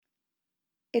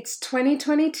It's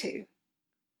 2022.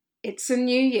 It's a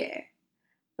new year.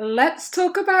 Let's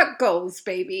talk about goals,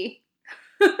 baby.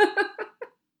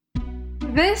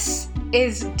 This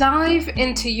is Dive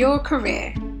Into Your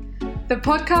Career, the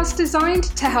podcast designed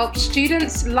to help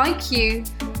students like you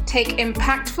take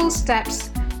impactful steps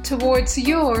towards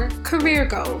your career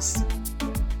goals.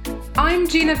 I'm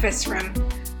Gina Visram,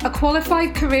 a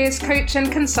qualified careers coach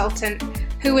and consultant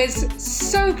who is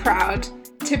so proud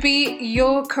to be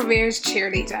your careers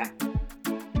cheerleader.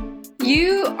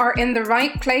 You are in the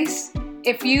right place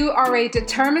if you are a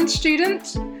determined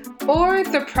student or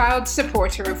the proud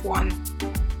supporter of one.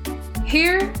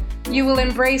 Here, you will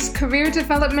embrace career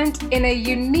development in a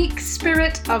unique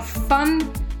spirit of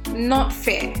fun, not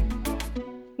fear.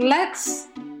 Let's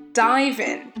dive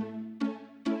in.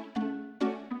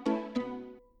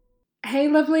 Hey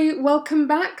lovely, welcome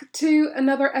back to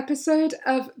another episode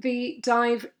of the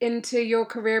Dive Into Your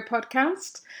Career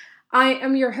podcast. I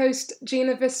am your host,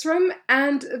 Gina Visram,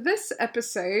 and this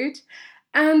episode,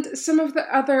 and some of the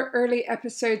other early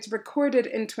episodes recorded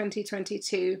in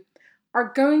 2022,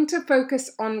 are going to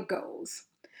focus on goals.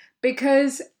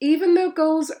 Because even though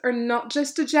goals are not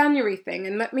just a January thing,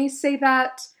 and let me say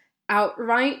that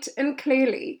outright and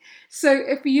clearly, so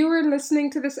if you are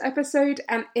listening to this episode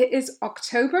and it is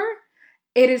October,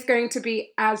 it is going to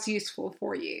be as useful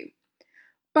for you.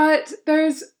 But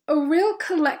there's a real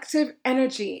collective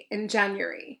energy in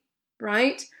January,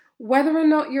 right? Whether or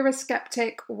not you're a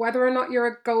skeptic, whether or not you're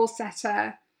a goal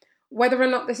setter, whether or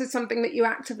not this is something that you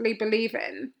actively believe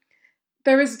in,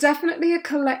 there is definitely a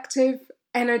collective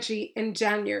energy in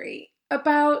January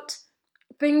about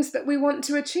things that we want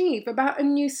to achieve, about a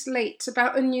new slate,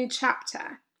 about a new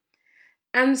chapter.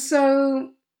 And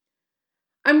so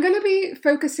I'm going to be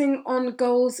focusing on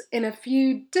goals in a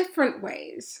few different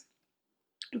ways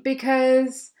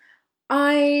because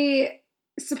I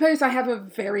suppose I have a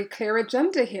very clear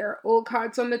agenda here, all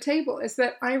cards on the table, is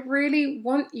that I really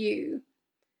want you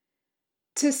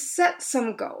to set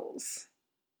some goals,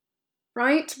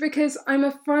 right? Because I'm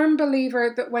a firm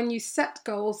believer that when you set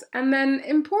goals and then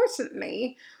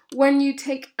importantly, when you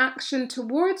take action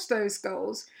towards those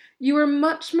goals, you are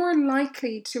much more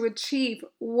likely to achieve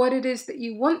what it is that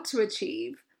you want to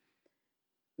achieve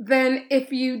than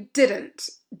if you didn't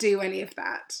do any of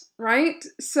that, right?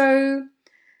 So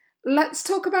let's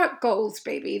talk about goals,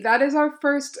 baby. That is our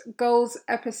first goals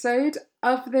episode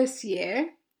of this year.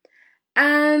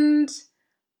 And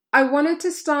I wanted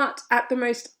to start at the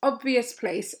most obvious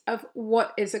place of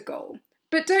what is a goal.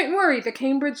 But don't worry, the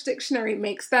Cambridge Dictionary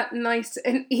makes that nice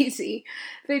and easy.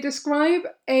 They describe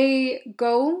a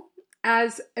goal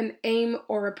as an aim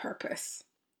or a purpose.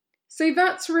 So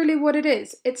that's really what it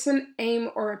is. It's an aim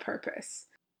or a purpose.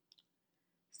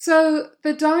 So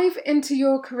the Dive Into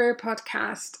Your Career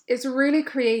podcast is really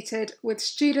created with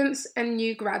students and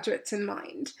new graduates in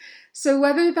mind. So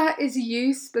whether that is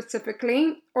you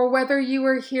specifically, or whether you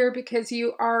are here because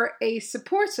you are a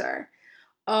supporter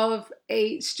of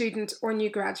a student or new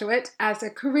graduate, as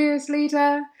a careers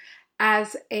leader,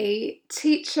 as a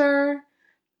teacher,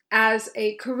 as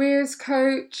a careers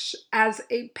coach, as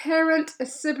a parent, a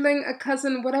sibling, a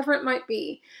cousin, whatever it might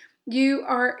be, you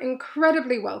are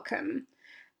incredibly welcome.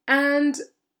 And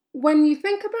when you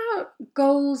think about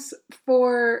goals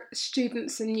for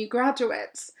students and new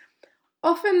graduates,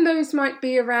 often those might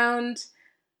be around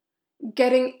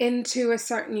getting into a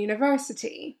certain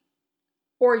university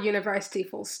or university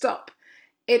full stop.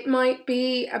 It might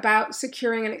be about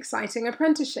securing an exciting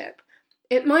apprenticeship.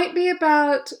 It might be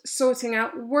about sorting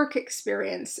out work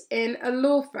experience in a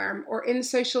law firm or in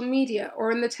social media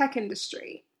or in the tech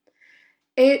industry.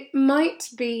 It might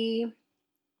be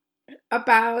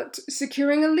about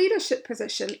securing a leadership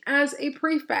position as a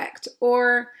prefect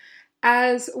or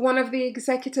as one of the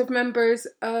executive members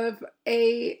of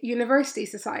a university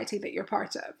society that you're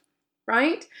part of,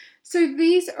 right? So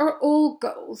these are all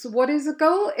goals. What is a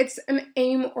goal? It's an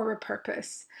aim or a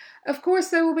purpose. Of course,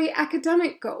 there will be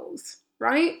academic goals,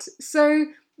 right? So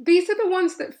these are the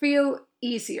ones that feel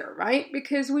easier, right?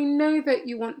 Because we know that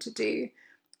you want to do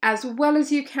as well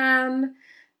as you can,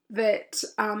 that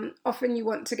often you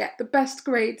want to get the best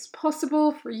grades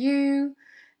possible for you.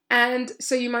 And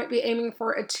so you might be aiming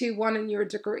for a 2-1 in your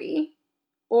degree,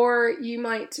 or you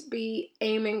might be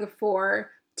aiming for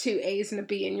 2 A's and a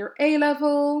B in your A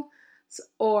level,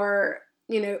 or,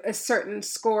 a certain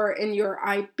score in your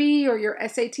IB or your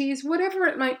SATs, whatever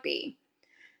it might be.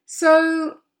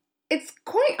 So it's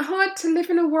quite hard to live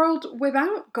in a world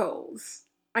without goals,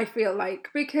 I feel like,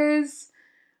 because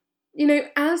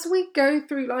as we go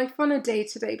through life on a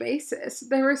day-to-day basis,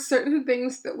 there are certain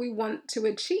things that we want to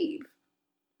achieve,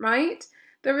 right?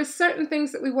 There are certain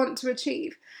things that we want to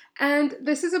achieve. And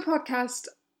this is a podcast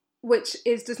which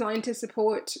is designed to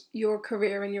support your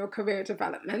career and your career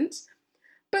development.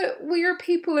 But we are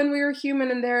people and we are human,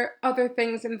 and there are other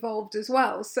things involved as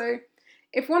well. So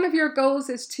if one of your goals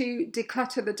is to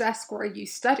declutter the desk where you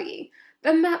study,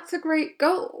 then that's a great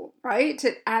goal, right?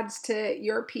 It adds to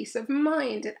your peace of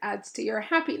mind, it adds to your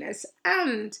happiness,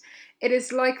 and it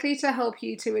is likely to help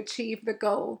you to achieve the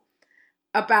goal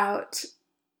about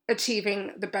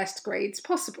achieving the best grades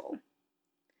possible.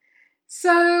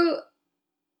 So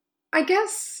I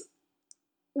guess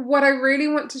what I really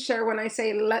want to share when I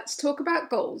say let's talk about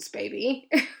goals, baby,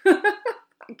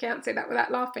 I can't say that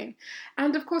without laughing.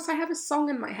 And of course I have a song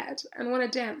in my head and want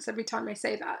to dance every time I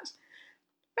say that.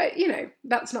 But,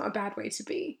 that's not a bad way to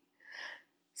be.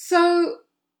 So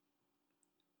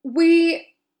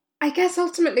I guess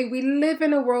ultimately we live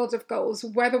in a world of goals,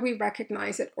 whether we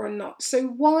recognize it or not. So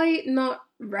why not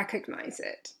recognize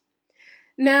it?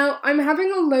 Now, I'm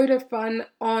having a load of fun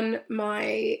on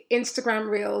my Instagram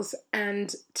Reels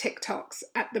and TikToks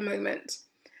at the moment.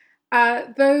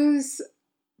 Those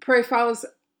profiles,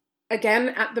 again,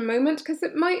 at the moment, because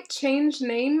it might change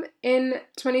name in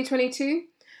 2022.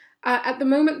 At the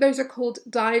moment, those are called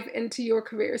Dive Into Your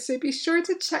Career, so be sure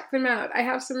to check them out. I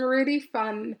have some really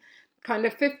fun kind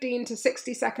of 15 to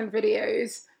 60 second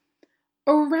videos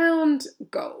around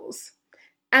goals.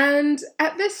 And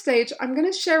at this stage, I'm going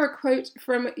to share a quote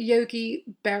from Yogi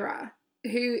Berra,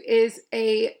 who is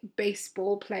a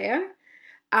baseball player.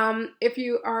 If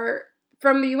you are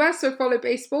from the US or follow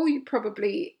baseball, you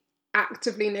probably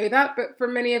actively know that, but for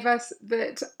many of us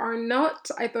that are not,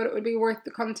 I thought it would be worth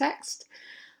the context.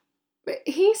 But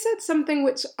he said something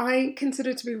which I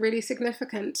consider to be really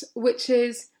significant, which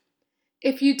is,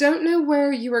 if you don't know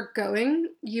where you are going,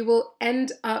 you will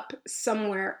end up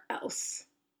somewhere else.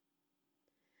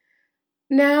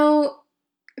 Now,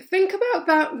 think about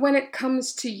that when it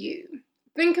comes to you.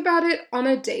 Think about it on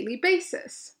a daily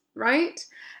basis, right?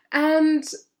 And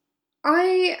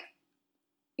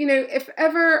if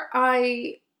ever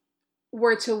I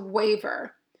were to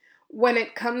waver when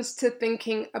it comes to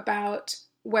thinking about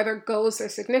whether goals are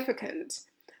significant,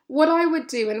 what I would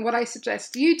do and what I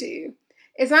suggest you do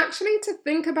is actually to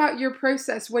think about your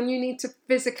process when you need to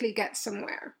physically get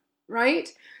somewhere,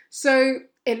 right? So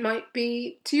it might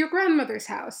be to your grandmother's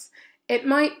house. It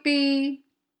might be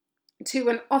to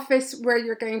an office where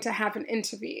you're going to have an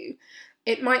interview.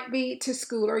 It might be to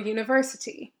school or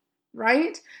university,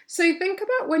 right? So think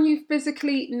about when you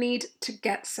physically need to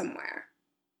get somewhere.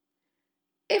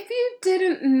 If you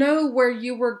didn't know where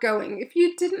you were going, if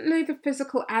you didn't know the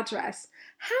physical address,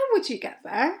 how would you get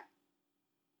there?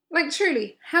 Like,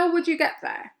 truly, how would you get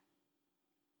there?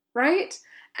 Right?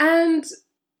 And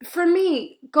for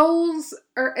me, goals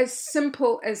are as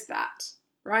simple as that,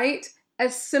 right?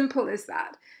 As simple as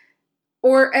that.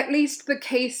 Or at least the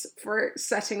case for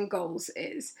setting goals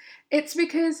is. It's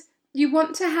because you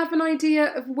want to have an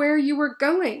idea of where you are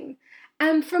going.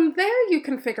 And from there, you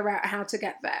can figure out how to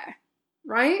get there.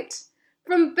 Right?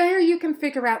 From there, you can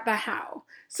figure out the how.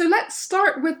 So let's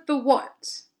start with the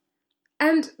what.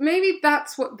 And maybe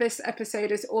that's what this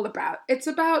episode is all about. It's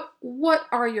about what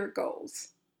are your goals?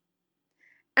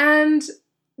 And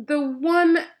the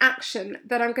one action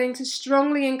that I'm going to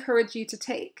strongly encourage you to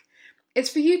take is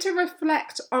for you to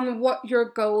reflect on what your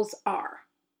goals are.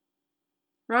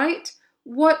 Right?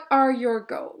 What are your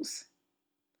goals?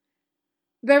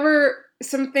 There are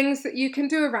some things that you can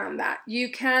do around that.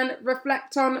 You can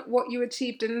reflect on what you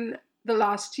achieved in the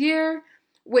last year,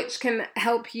 which can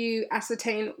help you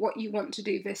ascertain what you want to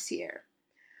do this year.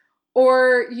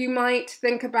 Or you might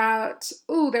think about,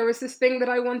 there was this thing that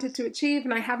I wanted to achieve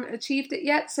and I haven't achieved it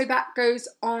yet, so that goes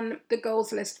on the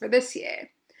goals list for this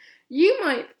year. You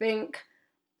might think,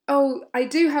 I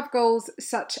do have goals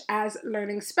such as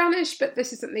learning Spanish, but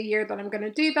this isn't the year that I'm going to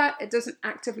do that. It doesn't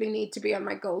actively need to be on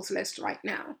my goals list right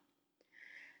now.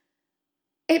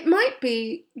 It might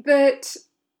be that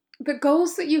the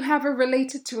goals that you have are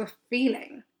related to a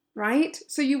feeling, right?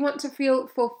 So you want to feel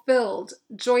fulfilled,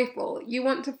 joyful. You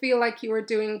want to feel like you are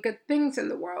doing good things in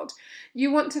the world.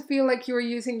 You want to feel like you are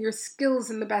using your skills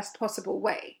in the best possible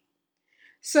way.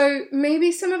 So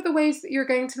maybe some of the ways that you're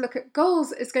going to look at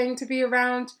goals is going to be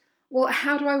around,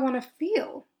 how do I want to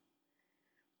feel?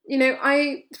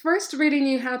 I first really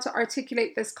knew how to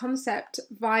articulate this concept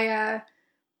via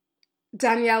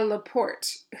Danielle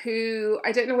Laporte, who,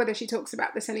 I don't know whether she talks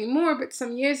about this anymore, but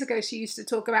some years ago she used to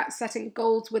talk about setting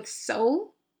goals with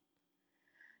soul.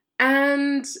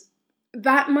 And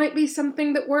that might be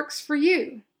something that works for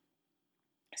you.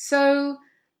 So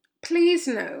please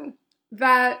know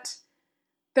that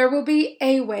There will be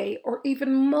a way or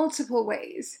even multiple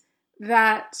ways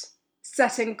that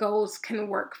setting goals can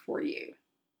work for you.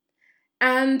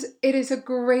 And it is a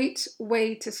great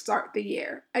way to start the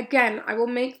year. Again, I will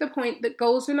make the point that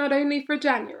goals are not only for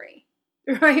January,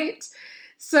 right?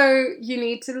 So you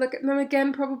need to look at them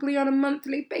again probably on a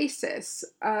monthly basis,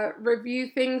 review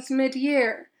things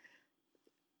mid-year.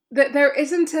 That there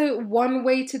isn't a one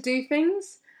way to do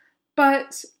things,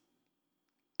 but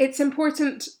it's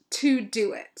important to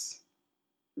do it,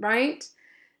 right?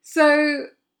 So,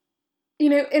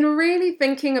 in really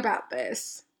thinking about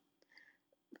this,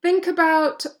 think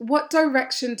about what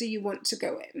direction do you want to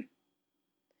go in.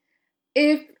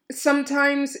 If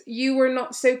sometimes you are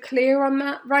not so clear on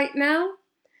that right now,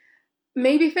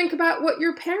 maybe think about what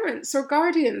your parents or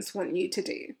guardians want you to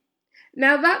do.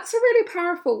 Now that's a really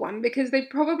powerful one because they've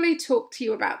probably talked to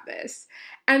you about this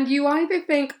and you either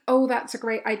think, oh, that's a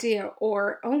great idea,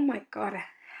 or, oh my God,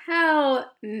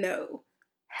 hell no.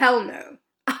 Hell no.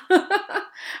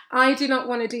 I do not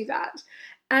want to do that.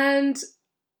 And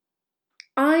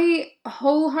I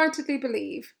wholeheartedly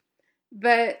believe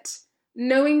that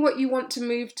knowing what you want to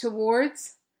move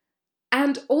towards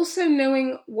and also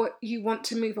knowing what you want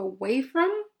to move away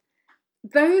from,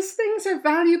 those things are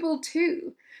valuable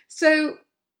too. So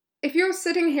if you're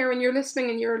sitting here and you're listening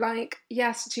and you're like,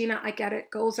 yes, Gina, I get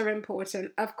it. Goals are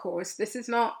important. Of course, this is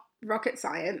not rocket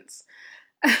science.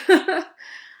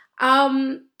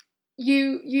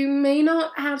 You may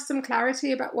not have some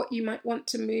clarity about what you might want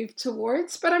to move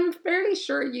towards, but I'm fairly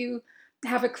sure you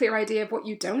have a clear idea of what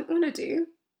you don't want to do.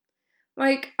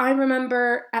 Like, I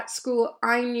remember at school,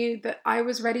 I knew that I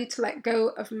was ready to let go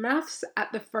of maths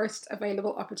at the first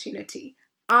available opportunity.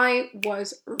 I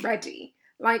was ready.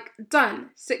 Like, done.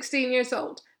 16 years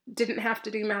old. Didn't have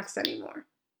to do maths anymore.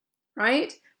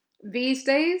 Right? These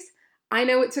days, I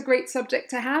know it's a great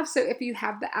subject to have, so if you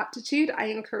have the aptitude, I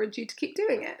encourage you to keep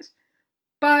doing it.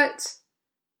 But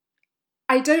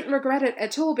I don't regret it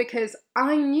at all because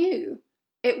I knew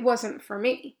it wasn't for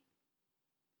me.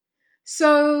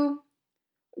 So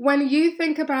when you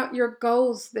think about your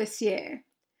goals this year,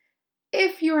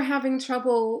 if you're having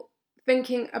trouble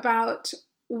thinking about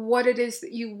what it is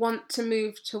that you want to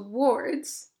move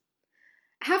towards,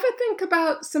 have a think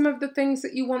about some of the things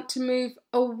that you want to move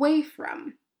away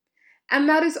from. And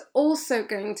that is also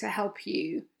going to help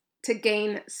you to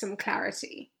gain some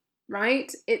clarity,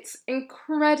 right? It's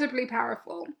incredibly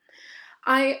powerful.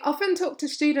 I often talk to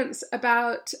students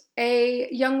about a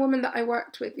young woman that I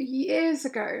worked with years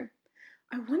ago.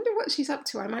 I wonder what she's up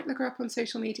to. I might look her up on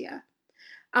social media.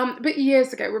 But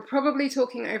years ago, we're probably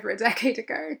talking over a decade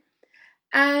ago.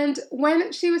 And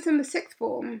when she was in the sixth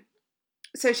form,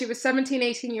 so she was 17,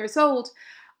 18 years old,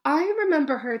 I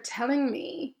remember her telling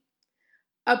me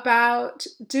about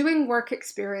doing work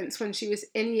experience when she was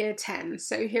in year 10.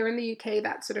 So here in the UK,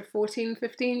 that's sort of 14,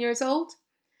 15 years old.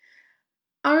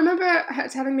 I remember her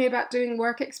telling me about doing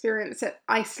work experience at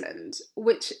Iceland,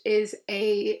 which is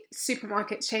a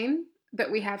supermarket chain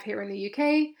that we have here in the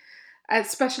UK.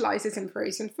 Specialises in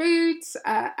frozen foods,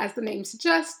 as the name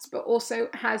suggests, but also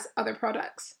has other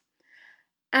products.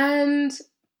 And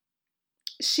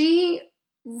she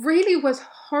really was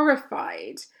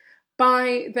horrified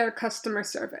by their customer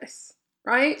service,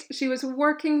 right? She was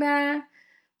working there,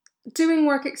 doing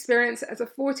work experience as a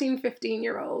 14,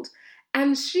 15-year-old,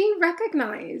 and she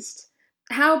recognised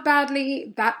how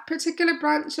badly that particular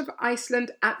branch of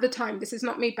Iceland at the time, this is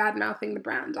not me bad-mouthing the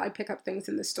brand, I pick up things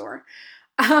in the store,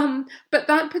 but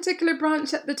that particular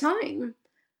branch at the time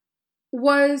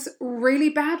was really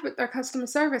bad with their customer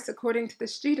service, according to the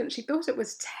student. She thought it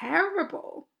was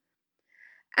terrible.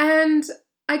 And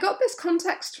I got this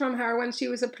context from her when she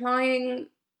was applying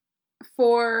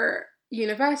for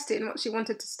university and what she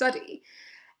wanted to study.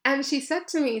 And she said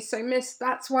to me, so miss,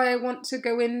 that's why I want to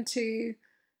go into,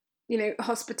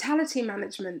 hospitality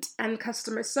management and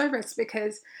customer service,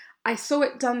 because I saw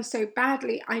it done so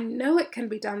badly. I know it can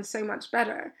be done so much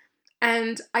better.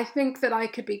 And I think that I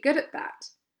could be good at that.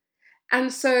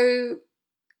 And so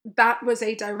that was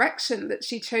a direction that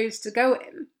she chose to go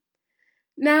in.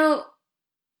 Now,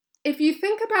 if you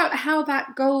think about how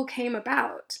that goal came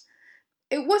about,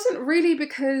 it wasn't really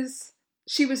because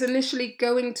she was initially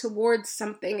going towards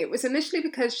something. It was initially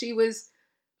because she was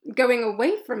going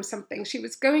away from something. She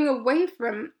was going away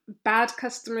from bad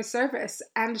customer service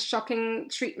and shocking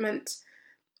treatment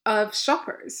of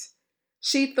shoppers.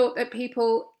 She thought that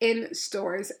people in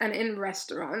stores and in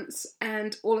restaurants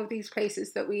and all of these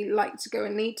places that we like to go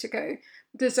and need to go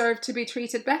deserve to be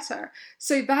treated better.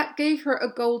 So that gave her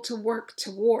a goal to work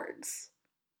towards,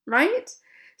 right?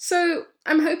 So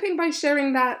I'm hoping by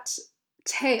sharing that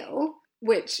tale,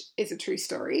 which is a true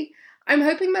story, I'm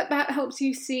hoping that that helps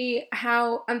you see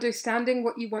how understanding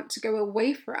what you want to go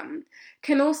away from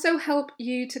can also help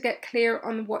you to get clear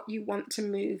on what you want to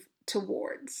move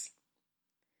towards.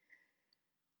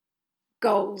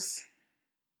 Goals.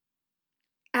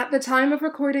 At the time of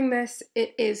recording this,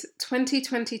 it is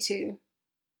 2022.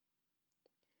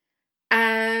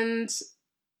 And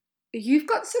you've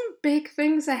got some big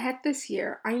things ahead this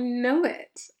year. I know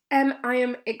it. And I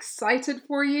am excited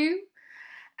for you.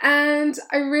 And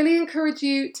I really encourage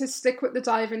you to stick with the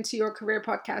Dive Into Your Career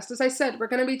podcast. As I said, we're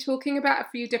going to be talking about a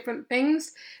few different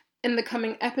things in the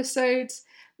coming episodes.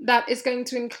 That is going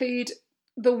to include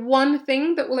the one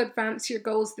thing that will advance your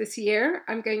goals this year.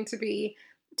 I'm going to be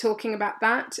talking about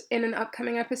that in an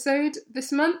upcoming episode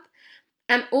this month.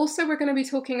 And also we're going to be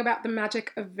talking about the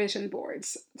magic of vision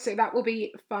boards. So that will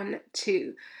be fun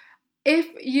too. If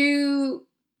you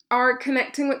are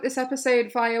connecting with this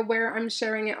episode via where I'm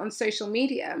sharing it on social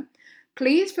media,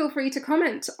 please feel free to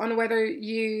comment on whether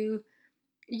you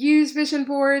use vision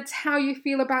boards, how you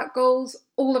feel about goals,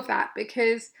 all of that,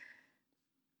 because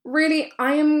really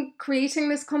I am creating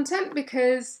this content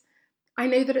because I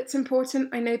know that it's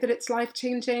important, I know that it's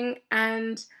life-changing,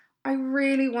 and I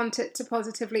really want it to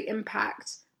positively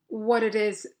impact what it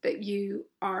is that you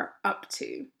are up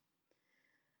to.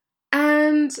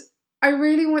 And I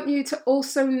really want you to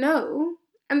also know,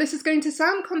 and this is going to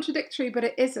sound contradictory, but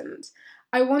it isn't.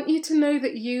 I want you to know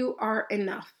that you are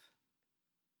enough,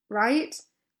 right?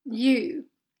 You,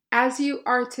 as you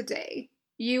are today,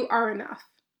 you are enough.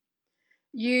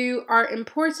 You are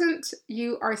important,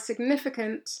 you are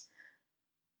significant.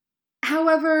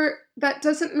 However, that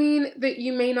doesn't mean that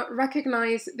you may not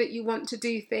recognize that you want to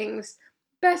do things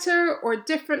better or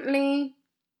differently.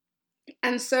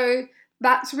 And so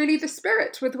that's really the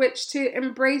spirit with which to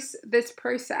embrace this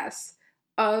process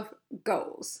of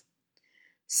goals.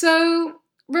 So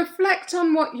reflect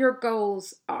on what your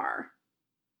goals are.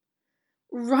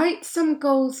 Write some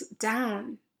goals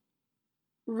down.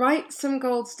 Write some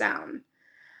goals down.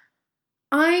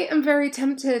 I am very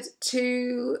tempted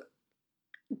to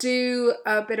do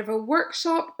a bit of a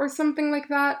workshop or something like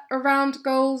that around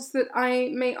goals that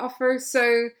I may offer.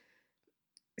 So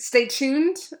stay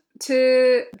tuned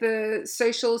to the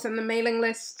socials and the mailing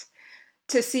list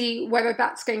to see whether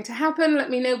that's going to happen. Let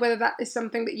me know whether that is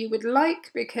something that you would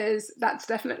like, because that's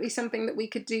definitely something that we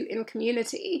could do in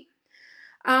community.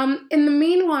 In the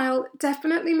meanwhile,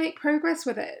 definitely make progress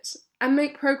with it, and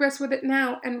make progress with it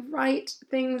now, and write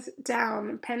things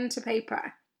down, pen to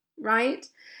paper, right?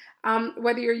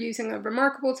 Whether you're using a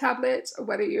Remarkable tablet, or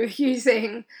whether you're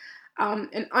using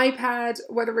an iPad,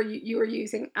 whether you are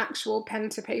using actual pen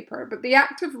to paper. But the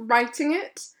act of writing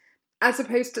it, as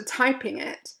opposed to typing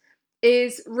it,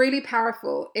 is really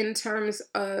powerful in terms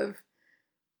of,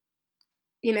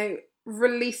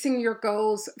 releasing your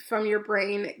goals from your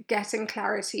brain, getting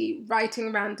clarity,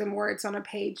 writing random words on a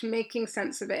page, making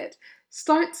sense of it.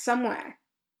 Start somewhere.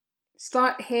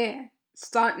 Start here.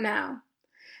 Start now.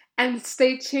 And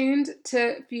stay tuned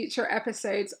to future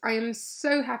episodes. I am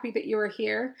so happy that you are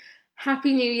here.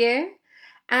 Happy New Year.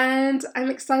 And I'm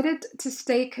excited to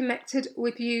stay connected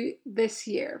with you this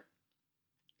year.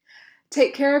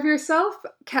 Take care of yourself.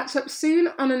 Catch up soon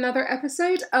on another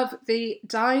episode of the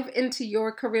Dive Into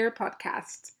Your Career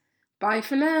podcast. Bye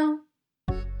for now.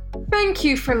 Thank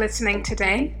you for listening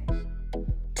today.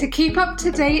 To keep up to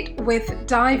date with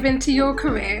Dive Into Your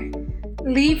Career,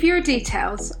 leave your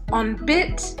details on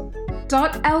bit.ly/dive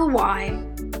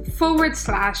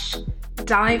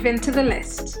into the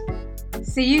list.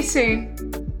 See you soon.